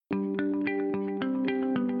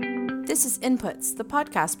This is Inputs, the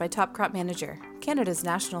podcast by Top Crop Manager, Canada's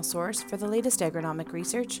national source for the latest agronomic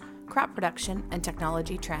research, crop production, and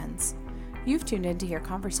technology trends. You've tuned in to hear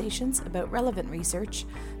conversations about relevant research,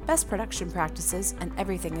 best production practices, and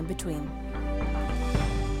everything in between.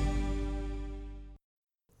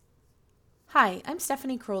 Hi, I'm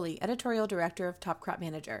Stephanie Crowley, Editorial Director of Top Crop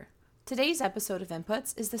Manager. Today's episode of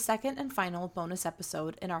Inputs is the second and final bonus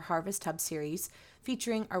episode in our Harvest Hub series,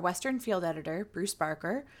 featuring our Western Field Editor, Bruce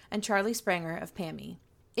Barker, and Charlie Spranger of PAMI.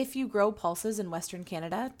 If you grow pulses in Western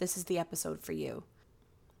Canada, this is the episode for you.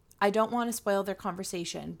 I don't want to spoil their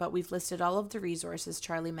conversation, but we've listed all of the resources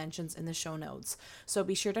Charlie mentions in the show notes, so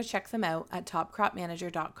be sure to check them out at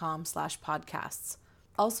topcropmanager.com/podcasts.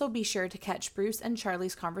 Also be sure to catch Bruce and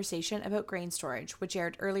Charlie's conversation about grain storage, which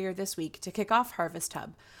aired earlier this week to kick off Harvest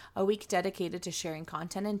Hub, a week dedicated to sharing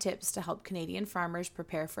content and tips to help Canadian farmers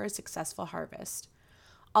prepare for a successful harvest.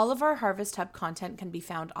 All of our Harvest Hub content can be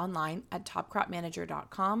found online at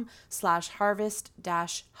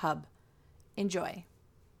topcropmanager.com/harvest-hub. Enjoy.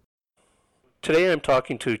 Today I'm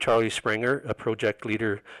talking to Charlie Spranger, a project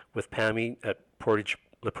leader with PAMI at Portage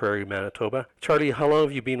La Prairie, Manitoba. Charlie, how long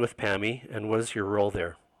have you been with PAMI, and what is your role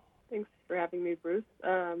there? Thanks for having me, Bruce.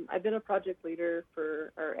 I've been a project leader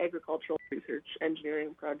for our agricultural research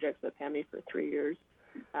engineering projects at PAMI for 3 years.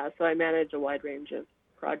 So I manage a wide range of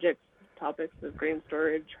projects, topics of grain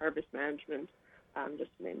storage, harvest management,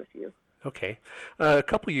 just to name a few. Okay. A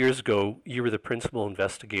couple years ago, you were the principal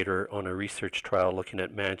investigator on a research trial looking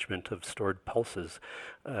at management of stored pulses.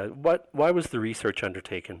 Why was the research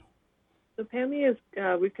undertaken? So PAMI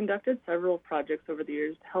we've conducted several projects over the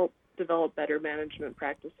years to help develop better management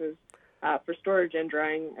practices for storage and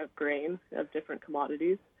drying of grain of different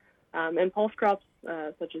commodities. And pulse crops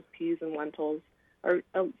such as peas and lentils are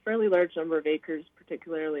a fairly large number of acres,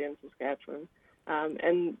 particularly in Saskatchewan.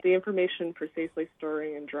 And the information for safely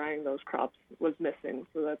storing and drying those crops was missing.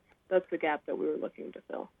 So that's the gap that we were looking to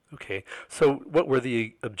fill. Okay. So what were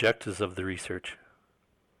the objectives of the research?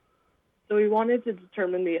 So we wanted to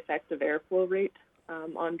determine the effect of airflow rate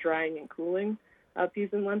on drying and cooling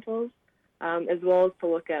peas and lentils, as well as to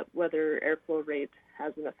look at whether airflow rate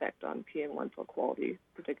has an effect on pea and lentil quality,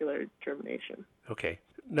 particular germination. Okay.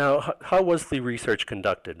 Now, how was the research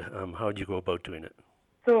conducted? How did you go about doing it?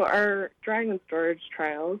 So our drying and storage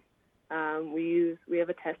trials, we have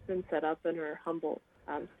a test bin set up in our Humboldt,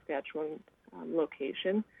 Saskatchewan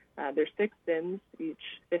location. There's 6 bins,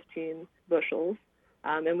 each 15 bushels.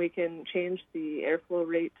 And we can change the airflow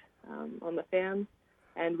rate on the fans,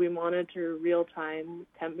 and we monitor real-time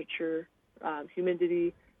temperature,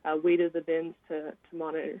 humidity, weight of the bins to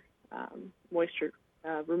monitor moisture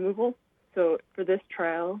removal. So for this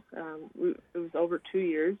trial, it was over 2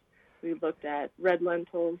 years. We looked at red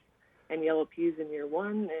lentils and yellow peas in year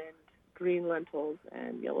 1 and green lentils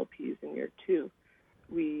and yellow peas in year 2.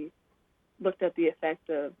 We looked at the effect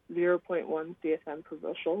of 0.1 CFM per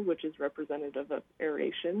bushel, which is representative of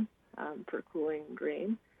aeration for cooling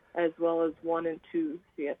grain, as well as 1 and 2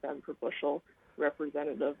 CFM per bushel,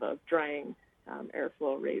 representative of drying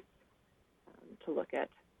airflow rates, to look at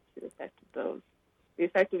the effect of those. The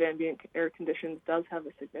effect of ambient air conditions does have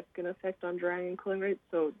a significant effect on drying and cooling rates,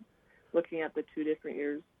 so looking at the 2 different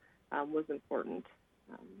years was important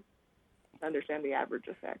to understand the average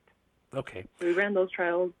effect. Okay. So we ran those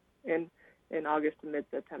trials in August and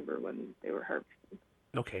mid-September when they were harvested.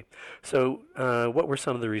 Okay. So what were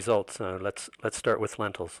some of the results? Let's start with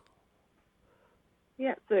lentils.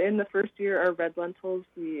 Yeah, so in the first year, our red lentils,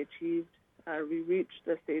 we reached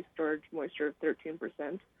a safe storage moisture of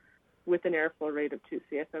 13% with an airflow rate of 2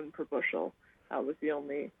 CFM per bushel was the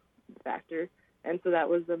only factor. And so that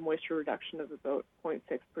was a moisture reduction of about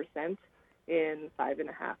 0.6% in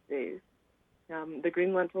 5.5 days. The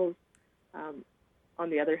green lentils, on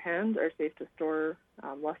the other hand, are safe to store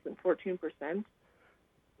less than 14%.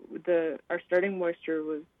 Our starting moisture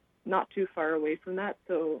was not too far away from that,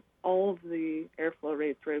 so all of the airflow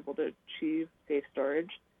rates were able to achieve safe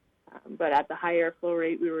storage. But at the high airflow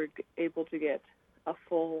rate, we were able to get a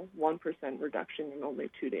full 1% reduction in only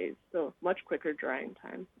 2 days, so much quicker drying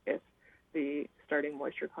time if the starting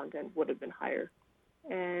moisture content would have been higher.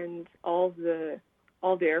 And all the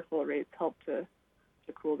airflow rates help to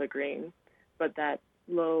cool the grain, but that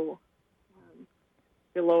the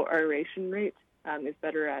low aeration rate is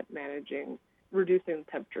better at reducing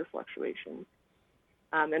temperature fluctuations.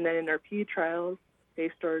 And then in our pea trials,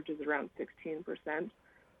 safe storage is around 16%.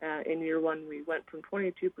 In year 1, we went from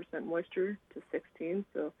 22% moisture to 16%,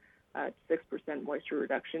 so 6% moisture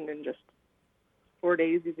reduction in just 4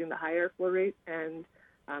 days using the high airflow rate, and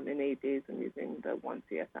in 8 days when using the 1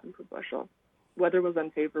 CFM per bushel. Weather was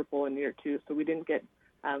unfavorable in year 2, so we didn't get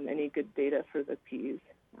any good data for the peas.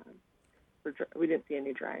 We didn't see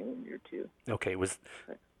any drying in year 2. Okay.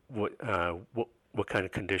 What kind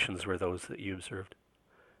of conditions were those that you observed?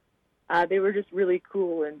 They were just really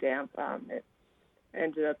cool and damp. It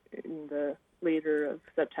ended up in the later of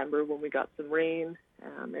September when we got some rain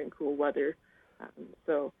and cool weather.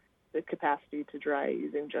 So the capacity to dry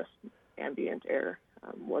using just ambient air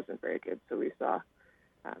wasn't very good. So we saw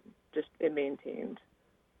just it maintained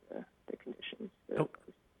the conditions.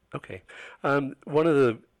 Okay. One of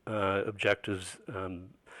the objectives,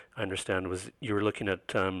 I understand, was you were looking at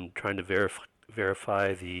trying to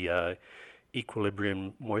verify the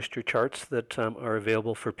equilibrium moisture charts that are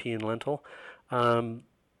available for pea and lentil.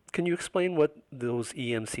 Can you explain what those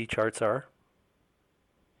EMC charts are?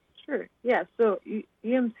 Sure. Yeah. So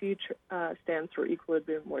EMC stands for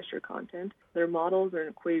equilibrium moisture content. They're models or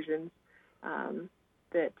equations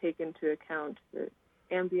that take into account the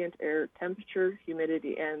ambient air temperature,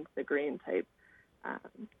 humidity, and the grain type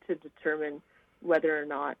to determine whether or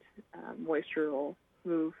not moisture will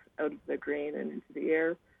move out of the grain and into the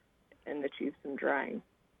air and achieve some drying.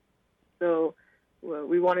 So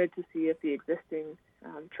we wanted to see if the existing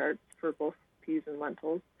charts for both peas and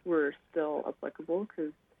lentils were still applicable,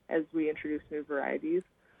 because as we introduce new varieties,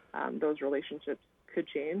 those relationships could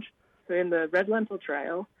change. So in the red lentil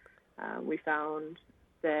trial, we found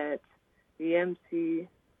that the EMC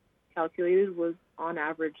calculated was on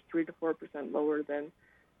average 3 to 4% lower than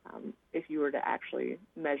if you were to actually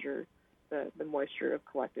measure the moisture of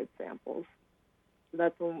collected samples. So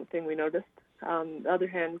that's one thing we noticed. On the other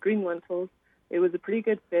hand, green lentils, it was a pretty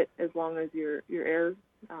good fit as long as your air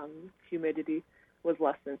humidity was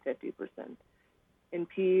less than 50%. In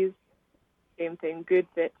peas, same thing, good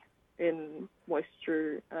fit in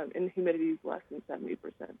moisture, in humidity less than 70%.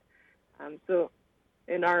 So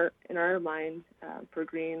in our mind, for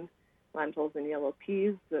green lentils and yellow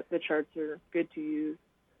peas, the charts are good to use.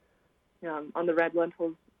 On the red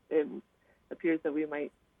lentils, it appears that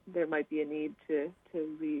there might be a need to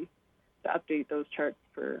update those charts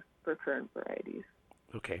for current varieties.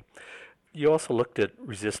 Okay. You also looked at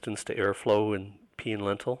resistance to airflow in pea and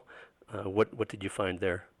lentil. What did you find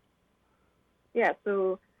there? Yeah,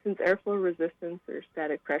 so since airflow resistance or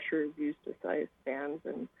static pressure is used to size fans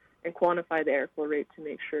and quantify the airflow rate to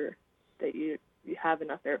make sure that you have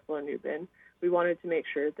enough airflow in your bin, we wanted to make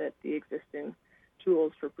sure that the existing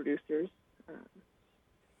tools for producers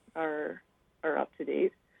are up to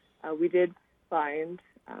date. We did find,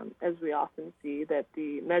 as we often see, that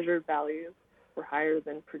the measured values were higher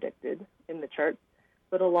than predicted in the charts,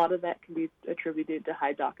 but a lot of that can be attributed to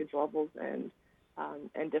high dockage levels and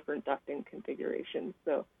different ducting configurations.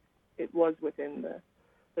 So it was within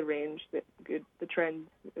the range that the trend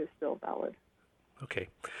is still valid. Okay.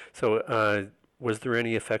 So was there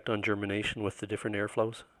any effect on germination with the different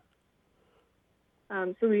airflows?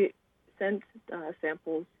 So we sent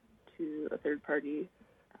samples to a third party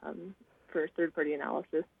for third-party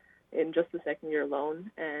analysis in just the second year alone,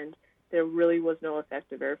 and there really was no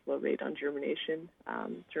effective airflow rate on germination.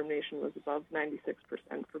 Germination was above 96%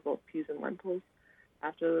 for both peas and lentils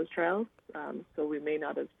after those trials, so we may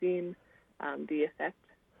not have seen the effect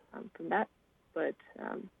from that, but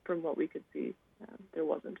from what we could see, there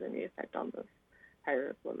wasn't any effect on those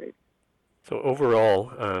higher airflow rates. So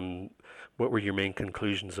overall, what were your main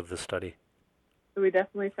conclusions of the study? So we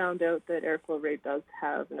definitely found out that airflow rate does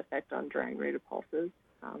have an effect on drying rate of pulses.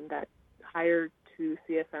 That higher 2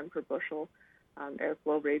 CFM per bushel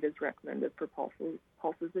airflow rate is recommended for pulses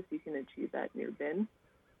if you can achieve that in your bin.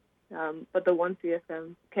 But the 1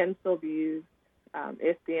 CFM can still be used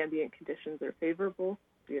if the ambient conditions are favorable,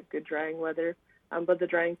 if you have good drying weather, but the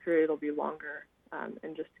drying period will be longer,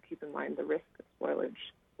 and just to keep in mind the risk of spoilage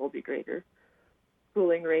will be greater.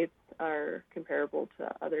 Cooling rates are comparable to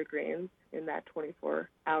other grains in that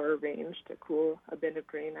 24-hour range to cool a bin of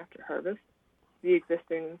grain after harvest. The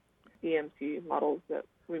existing EMC models that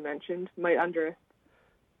we mentioned might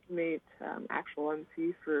underestimate actual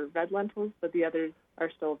MC for red lentils, but the others are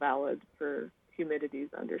still valid for humidities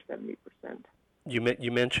under 70%.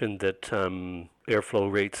 You mentioned that airflow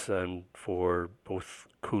rates for both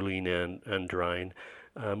cooling and drying.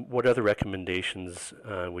 What other recommendations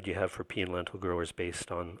would you have for pea and lentil growers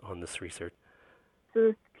based on this research? So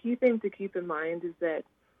the key thing to keep in mind is that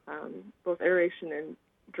both aeration and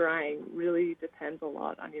drying really depends a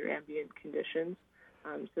lot on your ambient conditions.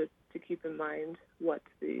 So to keep in mind what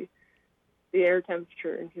the air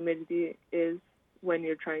temperature and humidity is when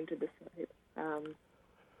you're trying to decide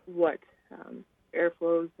what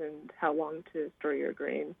airflows and how long to store your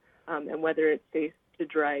grain, and whether it's safe to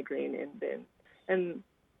dry grain in bin. And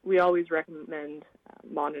we always recommend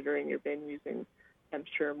monitoring your bin using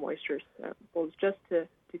temperature, moisture samples, just to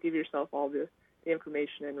give yourself all the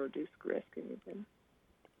information and reduce risk and anything.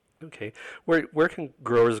 Okay. Where can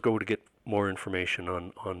growers go to get more information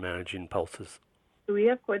on managing pulses? So we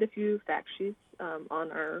have quite a few fact sheets on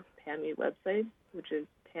our PAMI website, which is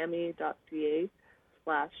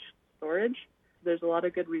pami.ca/storage. There's a lot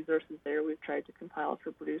of good resources there. We've tried to compile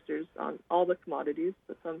for producers on all the commodities,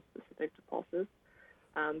 but some specific to pulses.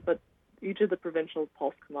 But each of the provincial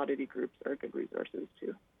pulse commodity groups are good resources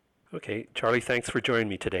too. Okay. Charlie, thanks for joining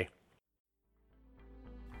me today.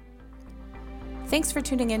 Thanks for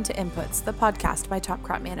tuning in to Inputs, the podcast by Top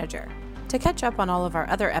Crop Manager. To catch up on all of our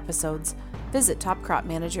other episodes, visit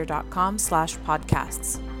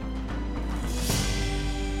topcropmanager.com/podcasts.